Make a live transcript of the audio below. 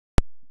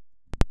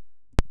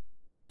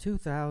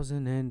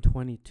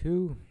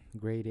2022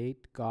 Grade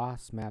 8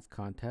 Gauss Math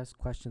Contest,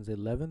 questions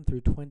 11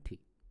 through 20.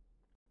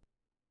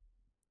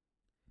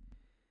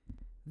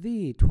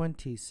 The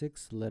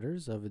 26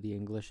 letters of the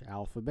English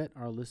alphabet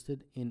are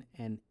listed in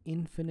an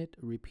infinite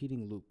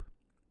repeating loop.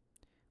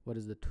 What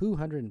is the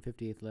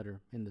 258th letter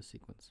in the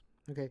sequence?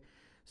 Okay,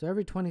 so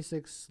every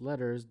 26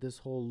 letters, this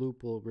whole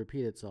loop will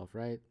repeat itself,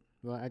 right?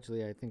 Well,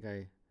 actually, I think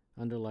I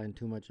underlined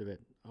too much of it.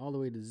 All the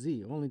way to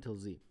Z, only till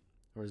Z,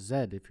 or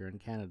Z if you're in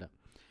Canada.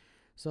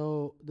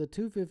 So the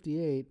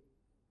 258,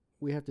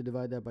 we have to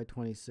divide that by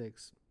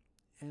 26.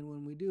 And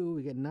when we do,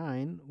 we get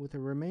 9 with a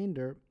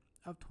remainder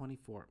of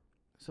 24.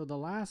 So the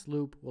last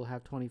loop will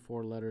have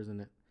 24 letters in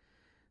it.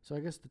 So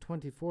I guess the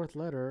 24th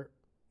letter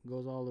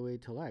goes all the way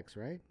till X,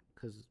 right?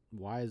 Because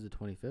Y is the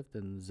 25th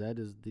and Z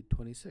is the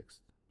 26th.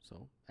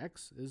 So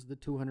X is the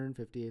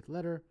 258th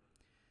letter.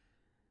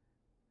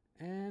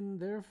 And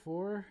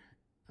therefore,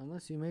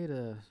 unless you made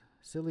a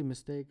silly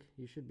mistake,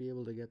 you should be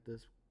able to get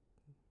this.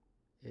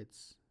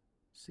 It's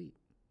C.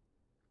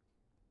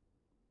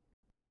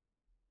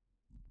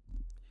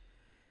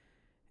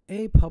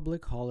 A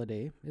public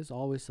holiday is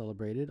always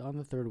celebrated on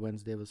the third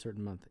Wednesday of a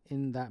certain month.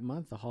 In that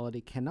month, the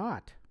holiday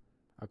cannot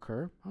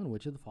occur on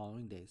which of the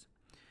following days?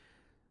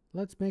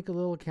 Let's make a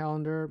little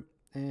calendar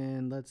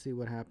and let's see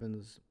what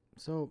happens.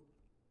 So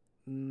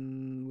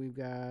we've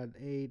got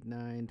 8,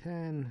 9,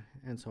 10,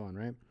 and so on,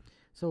 right?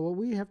 So what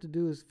we have to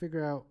do is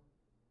figure out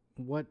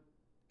what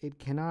it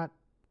cannot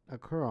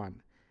occur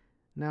on.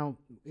 Now,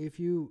 if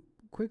you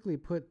quickly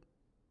put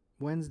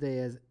Wednesday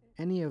as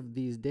any of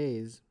these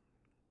days,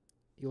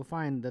 you'll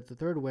find that the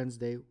third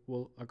Wednesday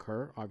will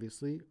occur,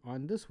 obviously,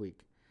 on this week,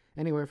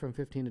 anywhere from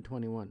 15 to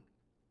 21.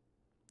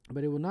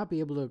 But it will not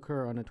be able to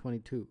occur on a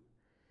 22.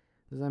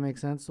 Does that make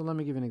sense? So let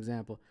me give you an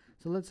example.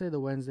 So let's say the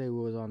Wednesday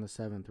was on the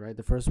 7th, right?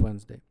 The first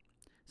Wednesday.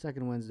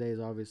 Second Wednesday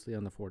is obviously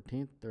on the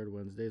 14th. Third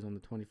Wednesday is on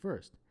the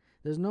 21st.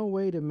 There's no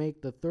way to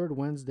make the third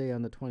Wednesday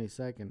on the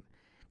 22nd.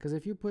 Because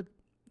if you put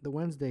the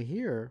Wednesday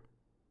here,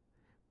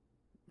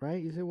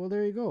 right, you say, well,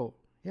 there you go.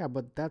 Yeah,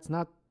 but that's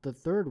not the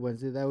third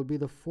Wednesday. That would be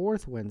the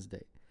fourth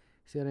Wednesday.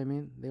 See what I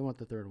mean? They want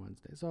the third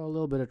Wednesday. So a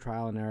little bit of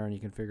trial and error, and you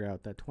can figure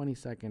out that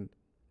 22nd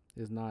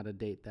is not a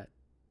date that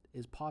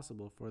is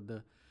possible for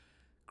the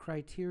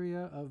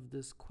criteria of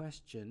this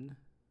question,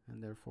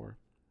 and therefore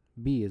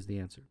B is the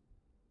answer.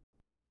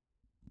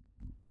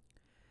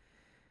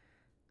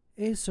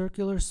 A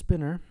circular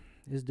spinner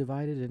is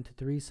divided into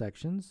 3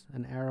 sections.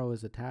 An arrow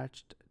is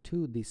attached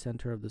to the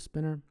center of the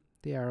spinner.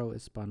 The arrow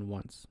is spun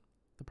once.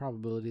 The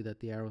probability that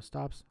the arrow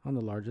stops on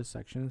the largest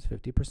section is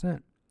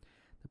 50%.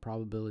 The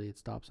probability it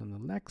stops on the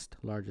next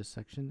largest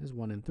section is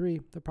 1 in 3.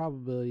 The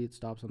probability it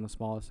stops on the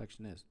smallest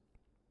section is.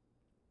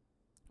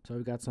 So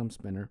we've got some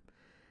spinner.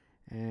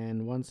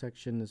 And one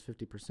section is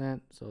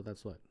 50%, so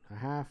that's what? A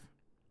half.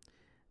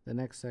 The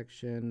next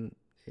section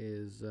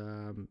is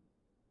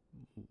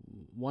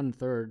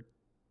 1/3.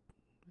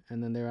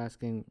 And then they're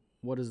asking,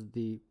 what is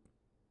the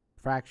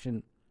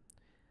fraction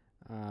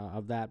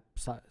of that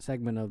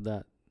segment of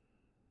that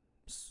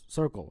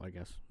circle, I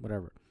guess,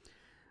 whatever.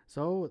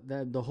 So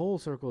that the whole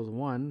circle is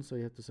 1, so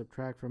you have to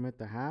subtract from it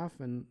the half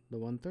and the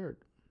 1/3.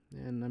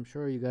 And I'm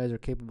sure you guys are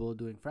capable of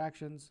doing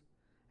fractions,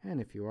 and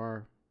if you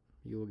are,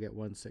 you will get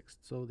 1/6.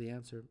 So the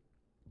answer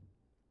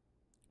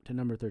to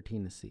number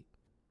 13 is C.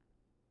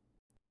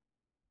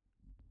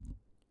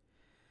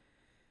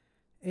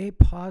 A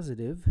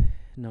positive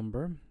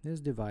number is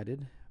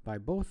divided by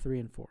both 3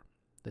 and 4.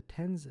 The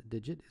tens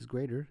digit is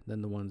greater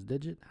than the ones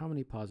digit. How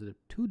many positive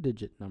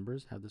 2-digit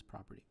numbers have this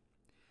property?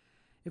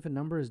 If a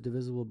number is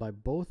divisible by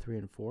both 3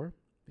 and 4,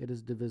 it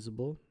is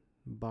divisible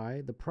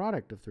by the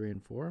product of 3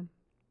 and 4,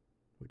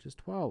 which is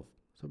 12.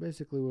 So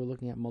basically we're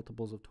looking at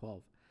multiples of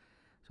 12.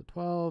 So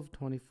 12,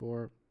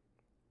 24,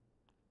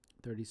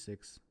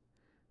 36,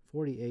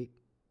 48,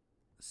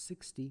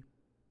 60,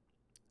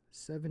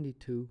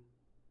 72,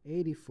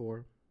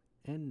 84,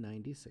 and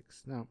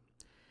 96. Now,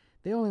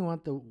 they only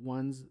want the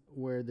ones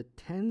where the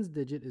tens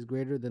digit is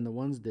greater than the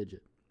ones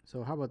digit.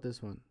 So how about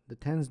this one? The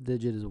tens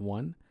digit is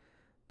 1.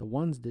 The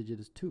ones digit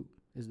is 2.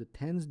 Is the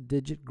tens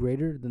digit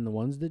greater than the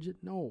ones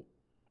digit? No.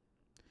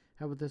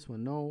 How about this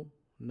one? No,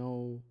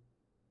 no,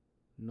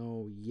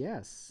 no,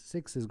 yes.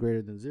 6 is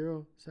greater than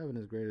 0. 7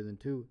 is greater than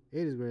 2.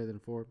 8 is greater than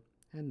 4.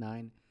 And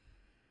 9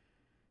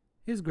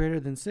 is greater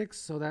than 6.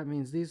 So that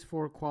means these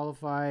 4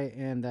 qualify,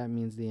 and that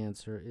means the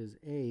answer is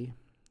A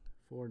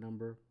for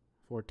number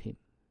 14.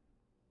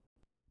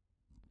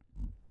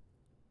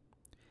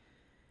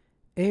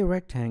 A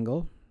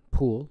rectangular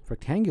pool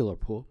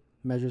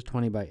measures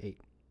 20 by 8.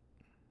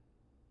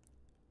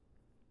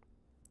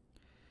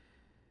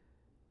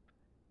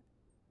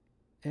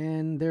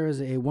 And there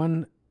is a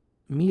 1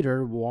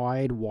 meter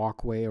wide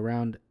walkway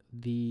around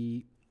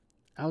the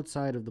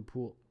outside of the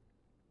pool,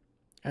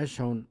 as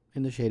shown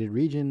in the shaded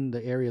region,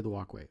 the area of the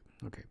walkway.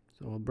 Okay,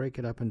 so we'll break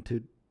it up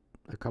into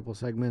a couple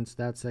segments,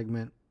 that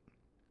segment,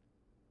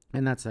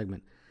 and that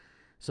segment.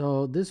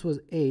 So this was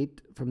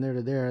 8 from there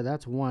to there,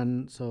 that's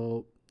 1,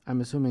 so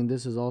I'm assuming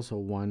this is also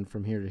 1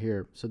 from here to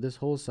here. So this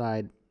whole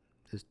side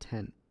is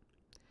 10.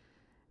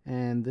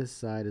 and this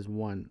side is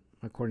 1,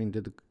 according to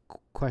the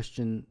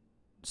question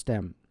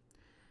stem.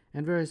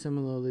 And very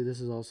similarly, this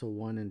is also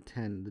 1 and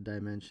 10, the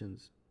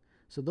dimensions.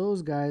 So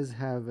those guys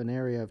have an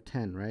area of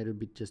 10, right? It would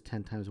be just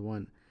 10 times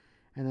 1.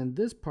 And then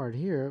this part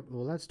here,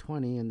 well, that's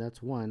 20 and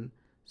that's 1,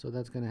 so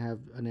that's going to have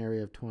an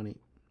area of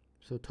 20.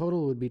 So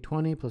total would be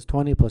 20 plus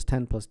 20 plus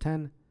 10 plus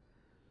 10,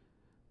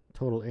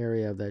 total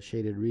area of that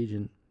shaded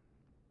region.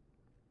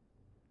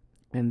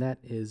 And that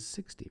is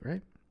 60,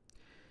 right?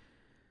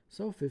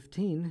 So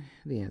 15,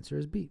 the answer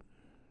is B.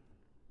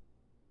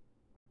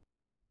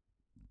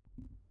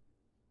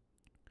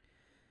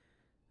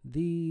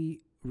 The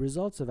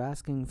results of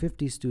asking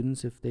 50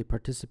 students if they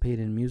participate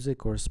in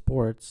music or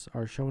sports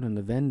are shown in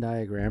the Venn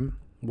diagram.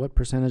 What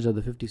percentage of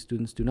the 50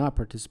 students do not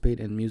participate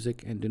in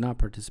music and do not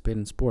participate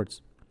in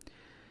sports?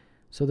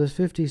 So there's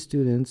 50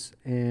 students,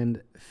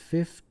 and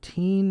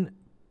 15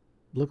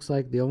 looks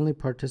like they only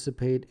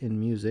participate in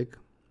music,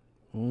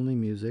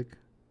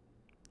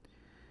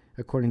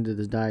 according to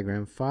this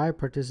diagram. 5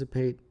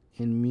 participate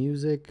in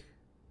music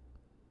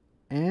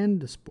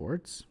and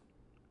sports,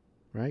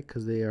 right,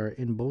 because they are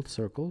in both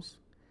circles,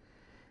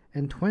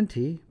 and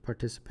 20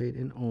 participate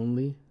in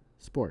only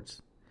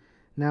sports.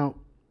 Now,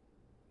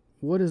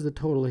 what is the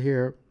total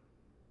here?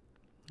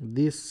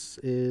 This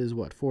is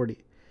what,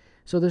 40.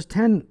 So there's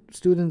 10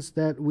 students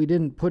that we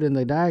didn't put in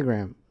the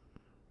diagram,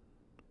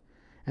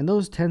 and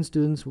those 10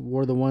 students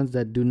were the ones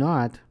that do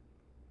not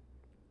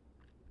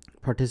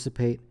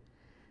participate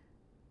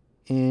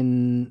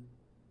in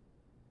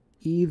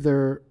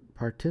either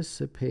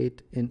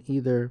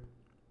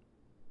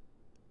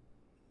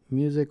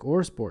music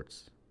or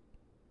sports.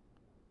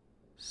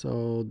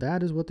 So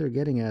that is what they're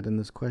getting at in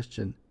this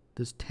question.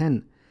 There's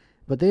 10,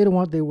 but they don't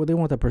want they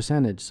want the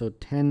percentage. So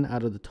 10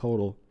 out of the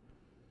total,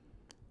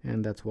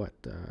 and that's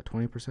what,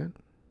 20%.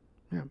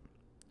 Yeah.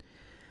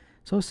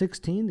 So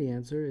 16. The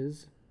answer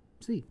is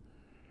C.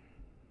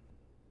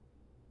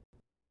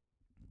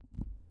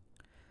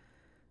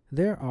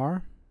 There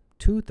are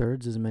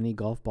 2/3 as many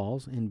golf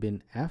balls in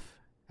bin F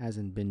as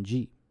in bin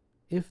G.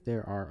 If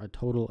there are a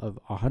total of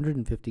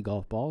 150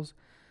 golf balls,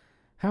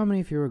 how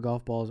many fewer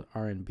golf balls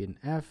are in bin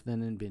F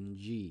than in bin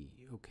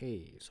G?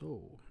 Okay,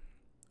 so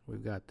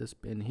we've got this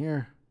bin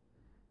here,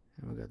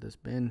 and we've got this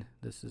bin.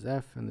 This is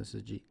F, and this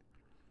is G.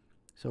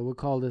 So we'll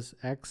call this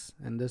X,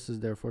 and this is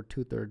therefore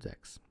 2/3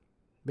 X,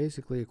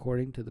 basically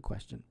according to the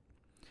question.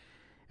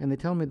 And they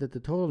tell me that the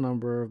total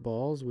number of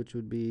balls, which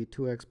would be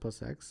 2x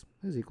plus x,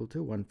 is equal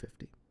to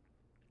 150.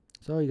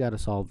 So you got to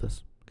solve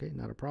this. Okay,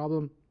 not a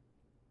problem.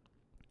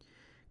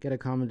 Get a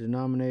common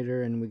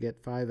denominator, and we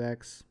get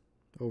 5x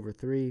over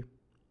 3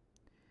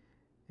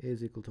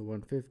 is equal to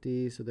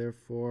 150. So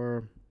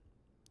therefore,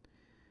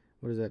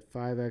 what is that?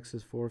 5x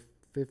is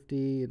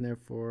 450, and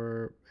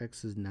therefore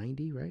x is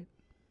 90, right?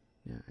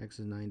 Yeah, x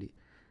is 90.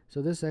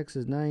 So this x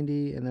is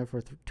 90, and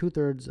therefore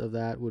 2/3 of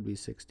that would be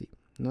 60.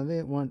 Now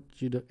they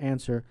want you to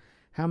answer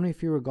how many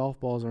fewer golf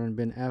balls are in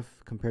bin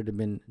F compared to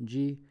bin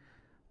G.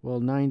 Well,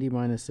 90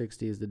 minus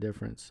 60 is the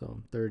difference,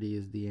 so 30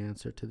 is the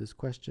answer to this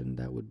question.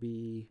 That would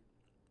be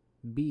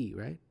B,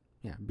 right?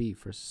 Yeah, B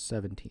for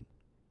 17.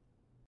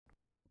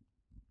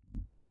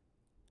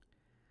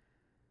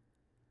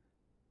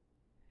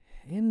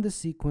 In the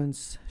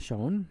sequence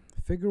shown,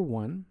 figure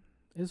 1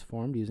 is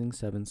formed using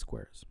 7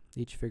 squares.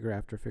 Each figure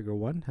after figure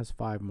 1 has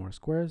 5 more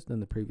squares than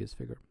the previous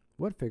figure.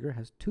 What figure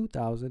has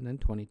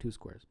 2,022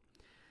 squares?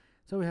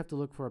 So we have to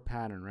look for a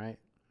pattern, right?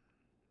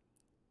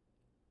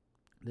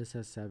 This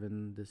has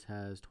 7, this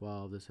has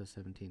 12, this has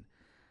 17.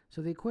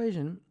 So the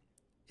equation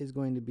is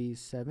going to be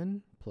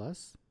 7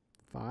 plus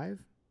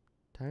 5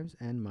 times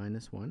n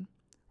minus 1,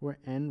 where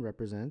n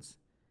represents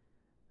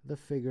the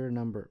figure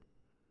number.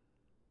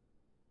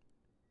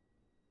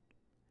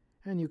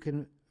 And you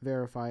can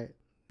verify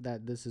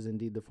that this is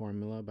indeed the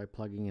formula by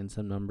plugging in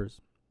some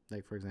numbers.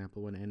 Like, for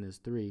example, when n is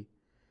 3,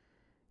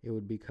 it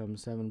would become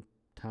 7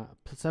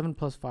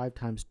 plus 5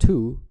 times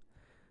 2,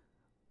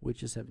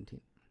 which is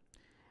 17.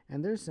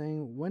 And they're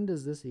saying, when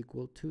does this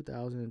equal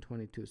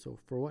 2022? So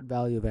for what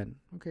value of n?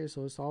 Okay,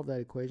 so solve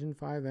that equation.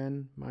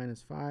 5n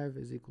minus 5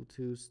 is equal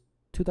to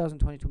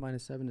 2022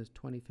 minus 7 is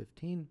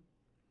 2015.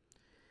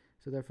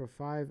 So therefore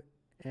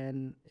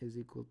 5n is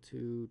equal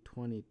to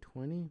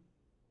 2020.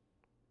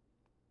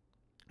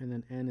 And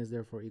then n is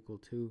therefore equal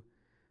to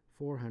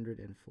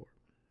 404.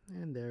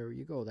 And there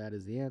you go. That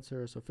is the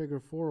answer. So figure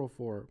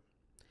 404,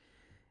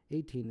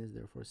 18 is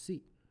therefore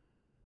C.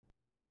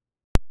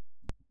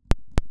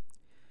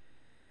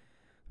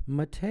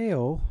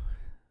 Mateo,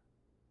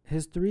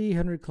 his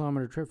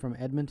 300-kilometer trip from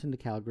Edmonton to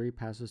Calgary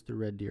passes through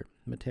Red Deer.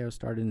 Mateo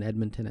started in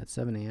Edmonton at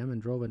 7 a.m.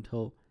 and drove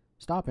until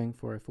stopping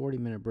for a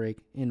 40-minute break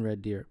in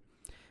Red Deer.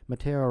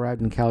 Mateo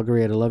arrived in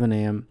Calgary at 11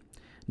 a.m.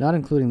 Not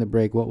including the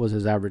break, what was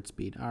his average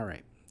speed? All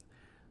right.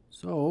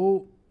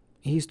 So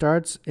he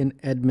starts in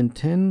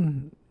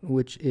Edmonton,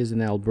 which is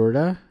in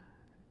Alberta,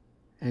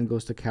 and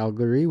goes to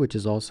Calgary, which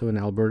is also in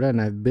Alberta,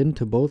 and I've been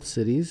to both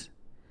cities.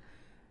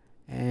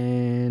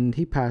 And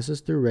he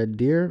passes through Red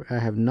Deer. I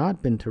have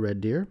not been to Red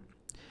Deer.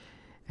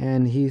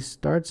 And he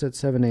starts at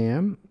 7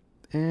 a.m.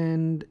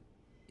 and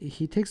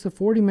he takes the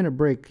 40-minute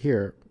break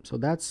here. So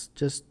that's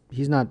just,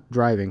 he's not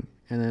driving.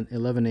 And then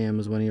 11 a.m.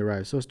 is when he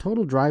arrives. So his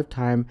total drive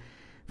time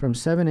from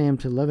 7 a.m.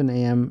 to 11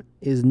 a.m.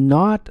 is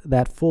not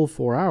that full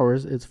 4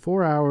 hours. It's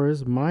 4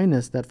 hours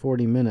minus that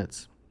 40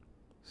 minutes.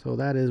 So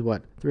that is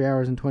what? 3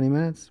 hours and 20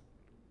 minutes?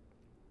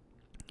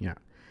 Yeah.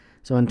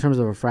 So in terms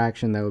of a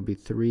fraction, that would be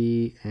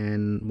 3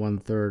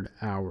 1/3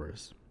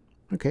 hours.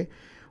 Okay.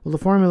 Well, the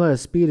formula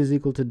is speed is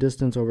equal to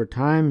distance over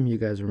time. You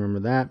guys remember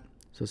that.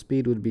 So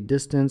speed would be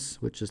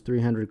distance, which is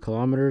 300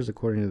 kilometers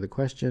according to the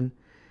question.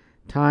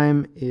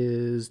 Time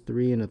is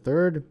 3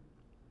 1/3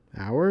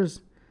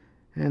 hours.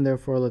 And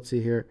therefore, let's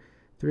see here,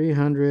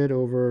 300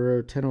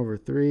 over 10 over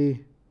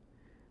 3,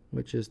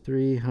 which is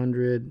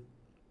 300,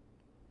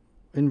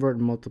 invert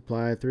and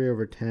multiply, 3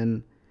 over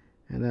 10,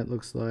 and that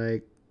looks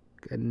like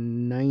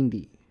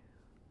 90,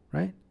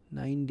 right?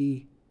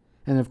 90.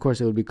 And of course,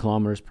 it would be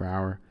kilometers per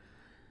hour.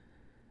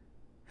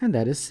 And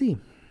that is C.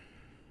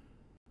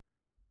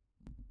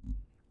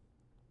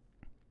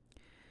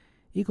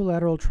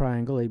 Equilateral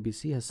triangle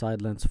ABC has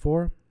side lengths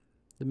 4.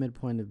 The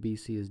midpoint of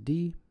BC is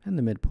D, and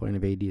the midpoint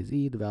of AD is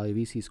E, the value of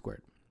EC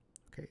squared.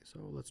 Okay, so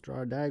let's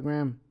draw a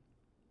diagram.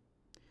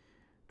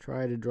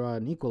 Try to draw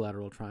an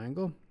equilateral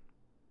triangle.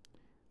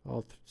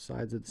 All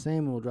sides are the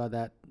same. We'll draw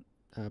that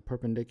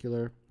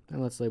perpendicular.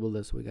 And let's label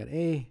this. We got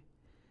A,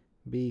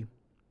 B,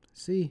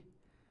 C.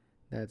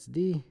 That's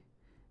D.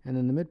 And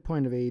then the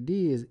midpoint of AD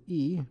is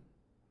E.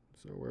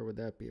 So where would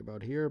that be?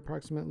 About here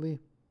approximately?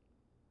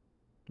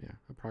 Yeah,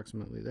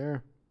 approximately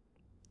there.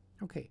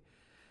 Okay.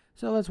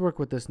 So let's work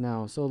with this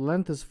now. So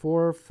length is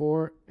 4,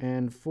 4,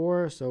 and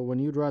 4. So when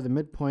you draw the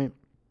midpoint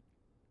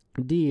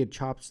D, it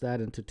chops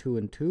that into 2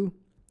 and 2.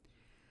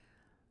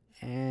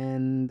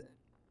 And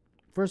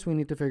first we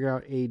need to figure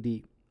out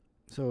AD.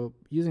 So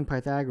using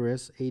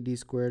Pythagoras, AD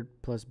squared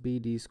plus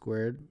BD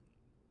squared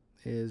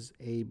is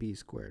AB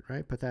squared,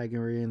 right?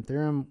 Pythagorean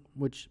theorem,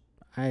 which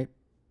I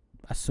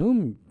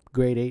assume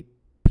grade 8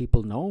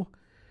 people know,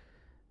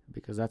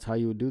 because that's how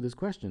you would do this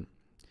question.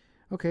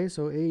 Okay,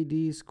 so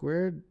AD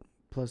squared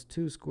plus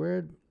 2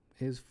 squared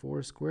is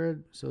 4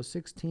 squared. So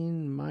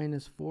 16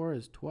 minus 4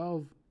 is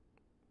 12.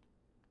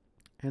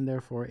 And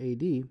therefore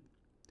AD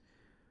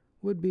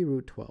would be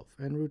root 12.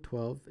 And root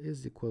 12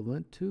 is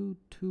equivalent to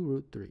 2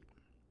 root 3.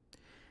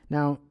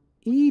 Now,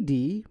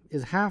 ED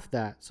is half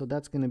that. So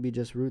that's going to be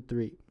just root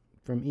 3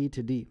 from E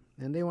to D.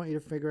 And they want you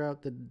to figure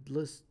out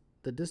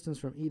the distance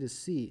from E to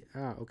C.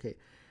 Okay.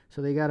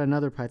 So they got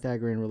another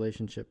Pythagorean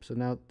relationship. So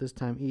now this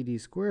time ED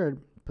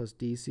squared plus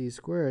DC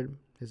squared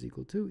is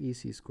equal to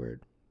EC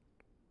squared.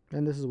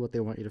 And this is what they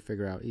want you to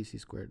figure out, EC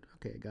squared.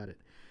 Okay, got it.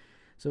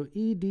 So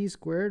ED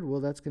squared,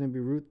 well, that's going to be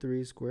root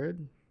 3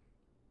 squared.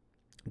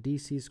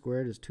 DC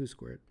squared is 2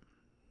 squared.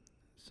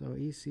 So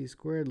EC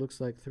squared looks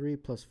like 3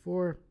 plus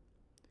 4.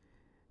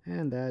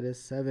 And that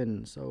is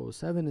 7. So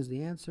 7 is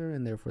the answer,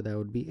 and therefore that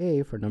would be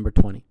A for number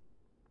 20.